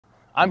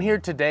I'm here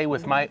today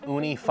with my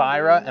Ooni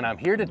Fyra, and I'm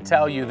here to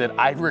tell you that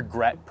I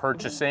regret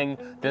purchasing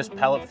this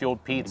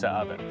pellet-fueled pizza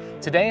oven.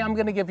 Today, I'm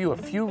gonna give you a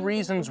few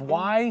reasons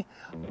why,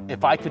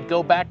 if I could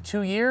go back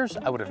 2 years,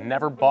 I would have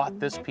never bought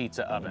this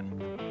pizza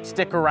oven.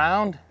 Stick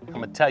around, I'm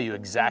gonna tell you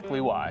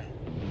exactly why.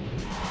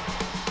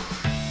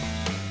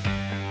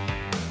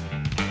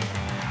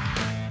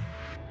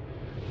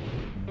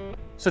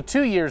 So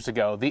 2 years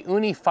ago, the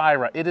Ooni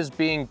Fyra, it is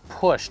being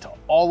pushed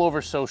all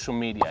over social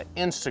media,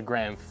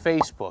 Instagram,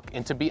 Facebook,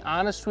 and to be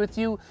honest with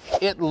you,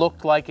 it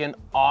looked like an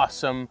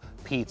awesome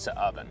pizza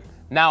oven.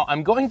 Now,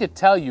 I'm going to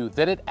tell you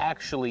that it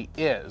actually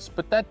is,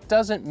 but that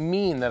doesn't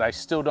mean that I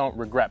still don't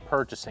regret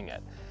purchasing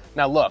it.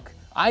 Now look,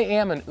 I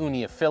am an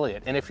Ooni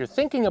affiliate, and if you're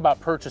thinking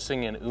about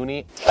purchasing an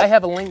Ooni, I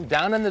have a link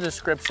down in the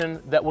description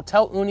that will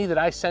tell Ooni that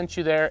I sent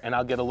you there, and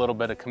I'll get a little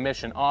bit of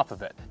commission off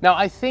of it. Now,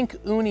 I think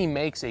Ooni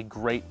makes a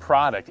great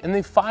product, and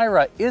the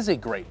Fyra is a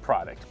great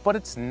product, but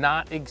it's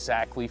not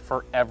exactly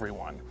for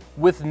everyone.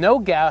 With no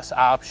gas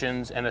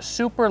options and a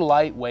super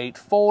lightweight,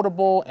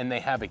 foldable, and they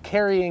have a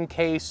carrying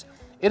case,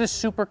 it is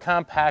super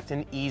compact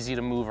and easy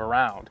to move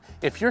around.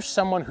 If you're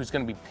someone who's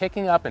gonna be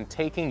picking up and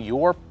taking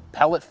your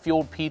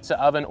pellet-fueled pizza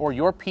oven or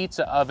your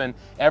pizza oven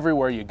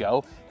everywhere you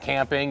go,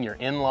 camping, your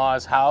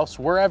in-laws' house,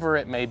 wherever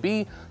it may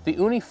be, the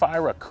Ooni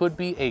Fyra could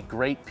be a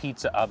great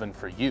pizza oven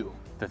for you.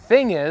 The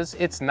thing is,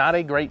 it's not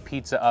a great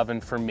pizza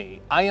oven for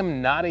me. I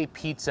am not a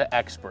pizza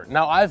expert.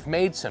 Now, I've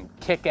made some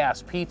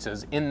kick-ass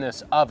pizzas in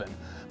this oven,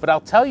 but I'll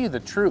tell you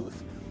the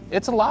truth.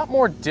 It's a lot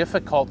more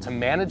difficult to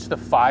manage the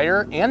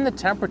fire and the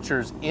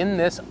temperatures in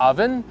this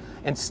oven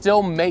and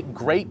still make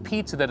great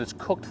pizza that is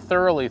cooked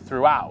thoroughly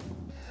throughout.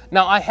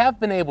 Now, I have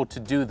been able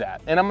to do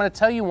that, and I'm gonna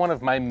tell you one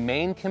of my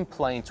main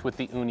complaints with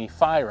the Ooni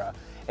Fyra,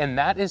 and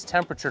that is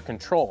temperature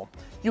control.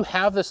 You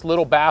have this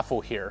little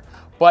baffle here,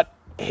 but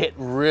it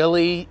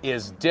really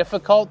is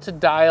difficult to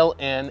dial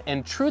in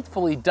and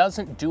truthfully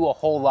doesn't do a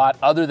whole lot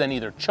other than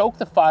either choke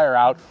the fire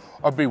out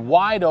or be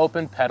wide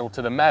open pedal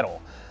to the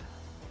metal.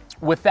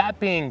 With that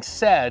being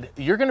said,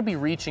 you're gonna be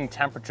reaching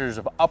temperatures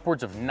of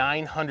upwards of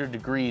 900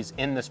 degrees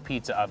in this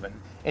pizza oven.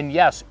 And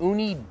yes,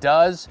 Ooni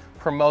does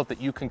promote that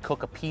you can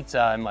cook a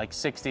pizza in like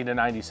 60 to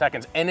 90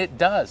 seconds, and it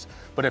does.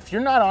 But if you're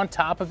not on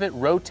top of it,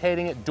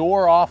 rotating it,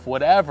 door off,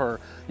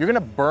 whatever, you're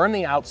gonna burn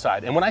the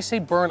outside. And when I say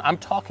burn, I'm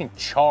talking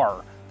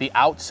char the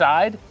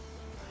outside,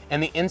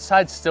 and the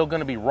inside's still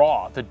gonna be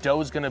raw. The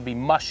dough's gonna be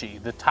mushy.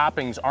 The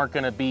toppings aren't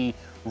gonna be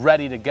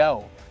ready to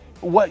go.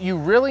 What you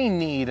really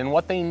need and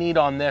what they need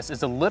on this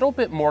is a little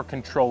bit more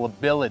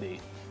controllability.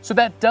 So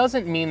that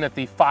doesn't mean that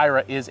the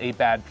Fyra is a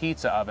bad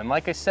pizza oven.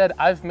 Like I said,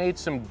 I've made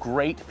some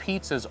great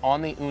pizzas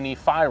on the Ooni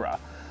Fyra,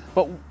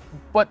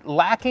 but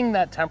lacking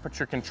that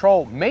temperature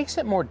control makes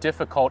it more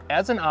difficult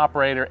as an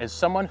operator, as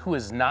someone who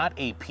is not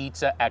a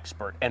pizza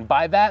expert. And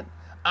by that,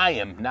 I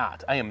am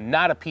not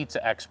a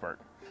pizza expert.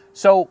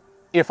 So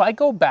if I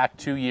go back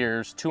 2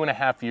 years,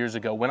 2.5 years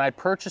ago, when I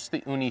purchased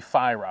the Ooni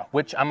Fyra,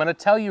 which I'm gonna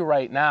tell you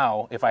right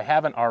now, if I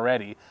haven't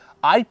already,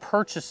 I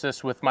purchased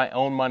this with my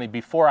own money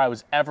before I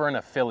was ever an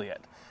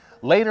affiliate.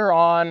 Later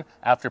on,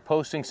 after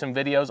posting some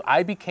videos,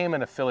 I became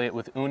an affiliate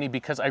with Ooni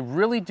because I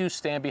really do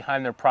stand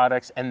behind their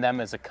products and them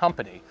as a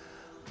company.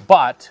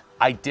 But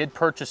I did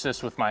purchase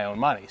this with my own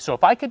money. So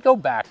if I could go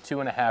back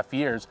 2.5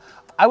 years,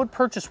 I would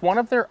purchase one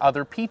of their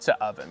other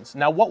pizza ovens.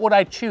 Now, what would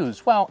I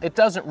choose? Well, it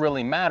doesn't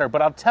really matter,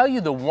 but I'll tell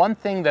you the one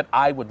thing that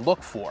I would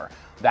look for.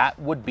 That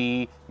would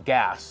be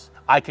gas.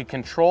 I could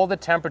control the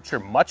temperature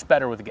much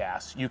better with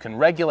gas. You can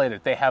regulate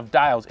it. They have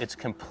dials. It's a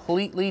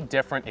completely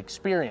different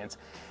experience.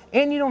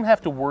 And you don't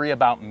have to worry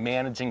about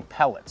managing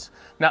pellets.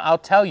 Now, I'll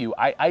tell you,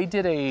 I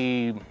did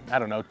a,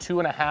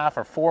 2.5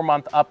 or 4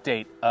 month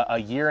update a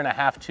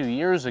 1.5, 2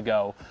 years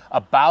ago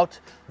about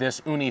this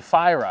Ooni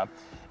Fyra.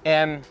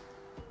 And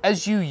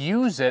as you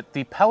use it,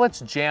 the pellets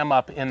jam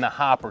up in the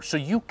hopper, so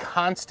you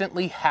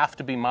constantly have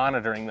to be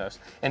monitoring this.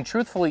 And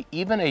truthfully,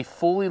 even a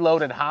fully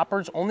loaded hopper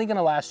is only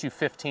gonna last you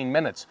 15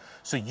 minutes.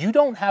 So you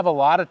don't have a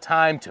lot of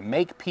time to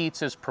make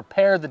pizzas,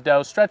 prepare the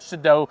dough, stretch the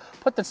dough,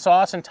 put the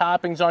sauce and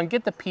toppings on,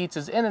 get the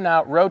pizzas in and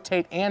out,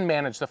 rotate, and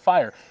manage the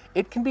fire.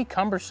 It can be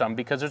cumbersome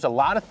because there's a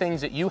lot of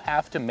things that you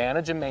have to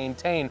manage and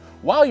maintain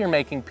while you're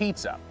making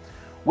pizza.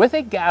 With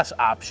a gas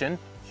option,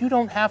 you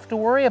don't have to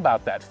worry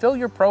about that. Fill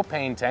your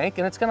propane tank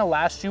and it's gonna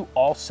last you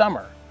all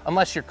summer.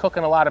 Unless you're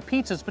cooking a lot of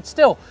pizzas, but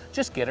still,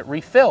 just get it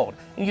refilled.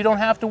 And you don't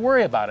have to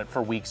worry about it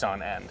for weeks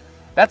on end.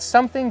 That's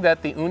something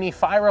that the Ooni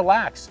Fyra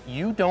lacks.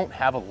 You don't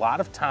have a lot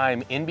of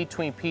time in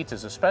between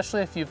pizzas,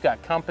 especially if you've got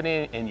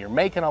company and you're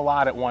making a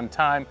lot at one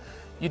time.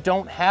 You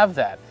don't have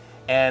that.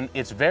 And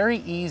it's very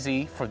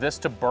easy for this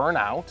to burn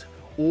out,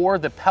 or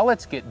the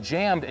pellets get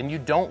jammed and you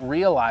don't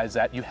realize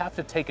that. You have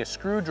to take a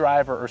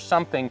screwdriver or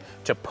something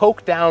to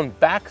poke down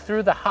back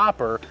through the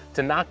hopper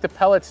to knock the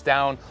pellets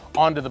down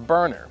onto the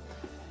burner.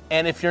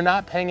 And if you're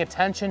not paying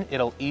attention,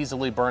 it'll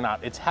easily burn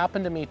out. It's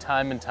happened to me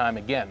time and time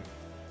again.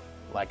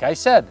 Like I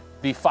said,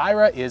 the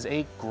Fyra is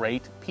a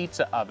great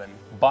pizza oven,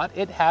 but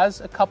it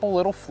has a couple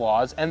little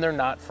flaws and they're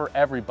not for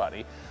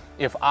everybody.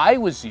 If I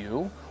was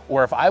you,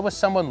 or if I was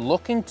someone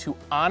looking to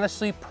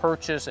honestly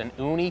purchase an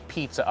Ooni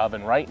pizza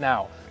oven right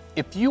now,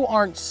 if you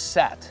aren't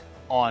set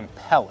on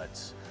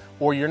pellets,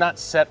 or you're not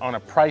set on a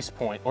price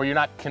point, or you're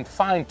not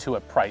confined to a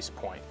price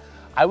point,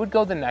 I would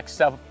go the next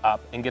step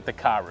up and get the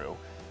Karu.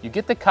 You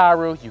get the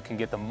Karu, you can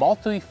get the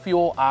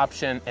multi-fuel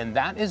option, and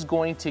that is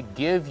going to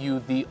give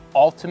you the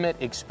ultimate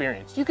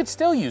experience. You could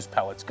still use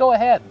pellets, go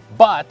ahead,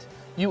 but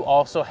you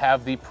also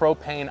have the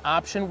propane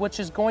option, which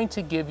is going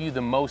to give you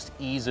the most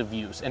ease of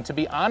use. And to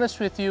be honest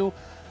with you,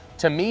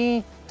 to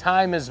me,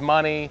 time is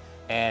money,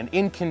 and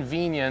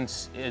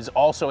inconvenience is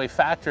also a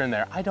factor in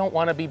there. I don't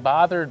want to be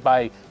bothered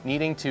by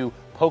needing to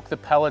poke the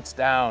pellets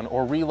down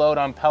or reload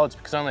on pellets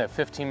because I only have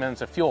 15 minutes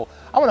of fuel.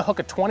 I want to hook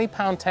a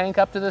 20-pound tank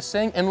up to this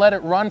thing and let it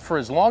run for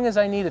as long as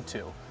I need it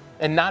to,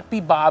 and not be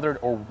bothered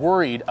or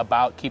worried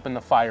about keeping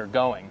the fire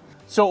going.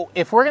 So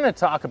if we're going to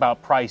talk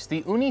about price,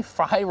 the Ooni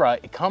Fyra,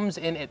 it comes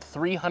in at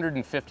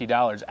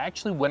 $350.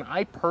 Actually, when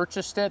I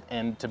purchased it,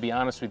 and to be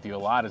honest with you, a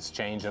lot has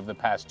changed over the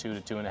past 2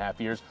 to 2.5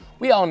 years.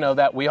 We all know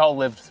that, we all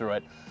lived through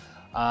it.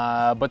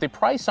 But the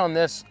price on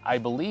this, I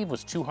believe,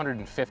 was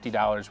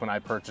 $250 when I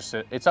purchased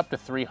it. It's up to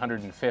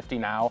 $350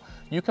 now.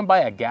 You can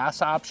buy a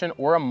gas option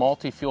or a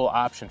multi-fuel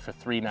option for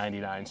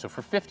 $399. So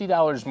for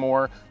 $50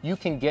 more, you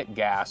can get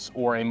gas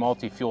or a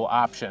multi-fuel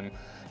option.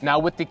 Now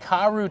with the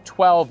Karu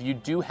 12, you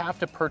do have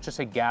to purchase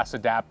a gas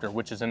adapter,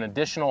 which is an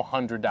additional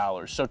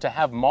 $100. So to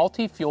have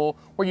multi-fuel,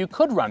 where you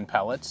could run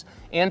pellets,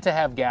 and to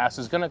have gas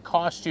is gonna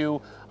cost you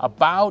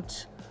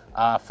about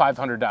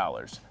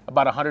 $500,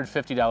 about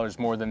 $150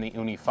 more than the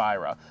Ooni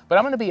Fyra. But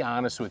I'm gonna be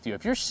honest with you,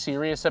 if you're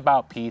serious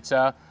about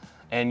pizza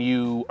and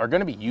you are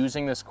gonna be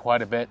using this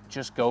quite a bit,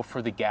 just go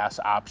for the gas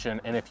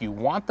option. And if you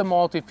want the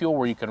multi-fuel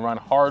where you can run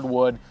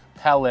hardwood,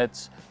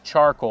 pellets,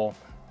 charcoal,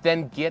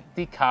 then get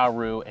the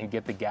Karu and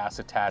get the gas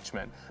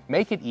attachment.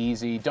 Make it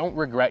easy, don't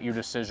regret your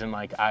decision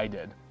like I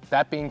did.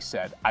 That being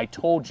said, I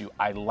told you,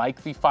 I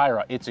like the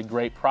Fyra. It's a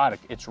great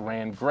product, it's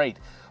ran great,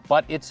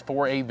 but it's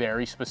for a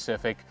very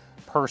specific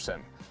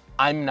person.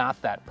 I'm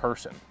not that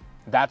person.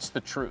 That's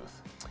the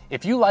truth.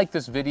 If you like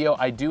this video,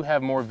 I do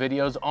have more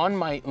videos on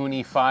my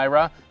Ooni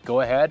Fyra.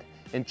 Go ahead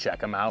and check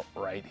them out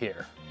right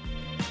here.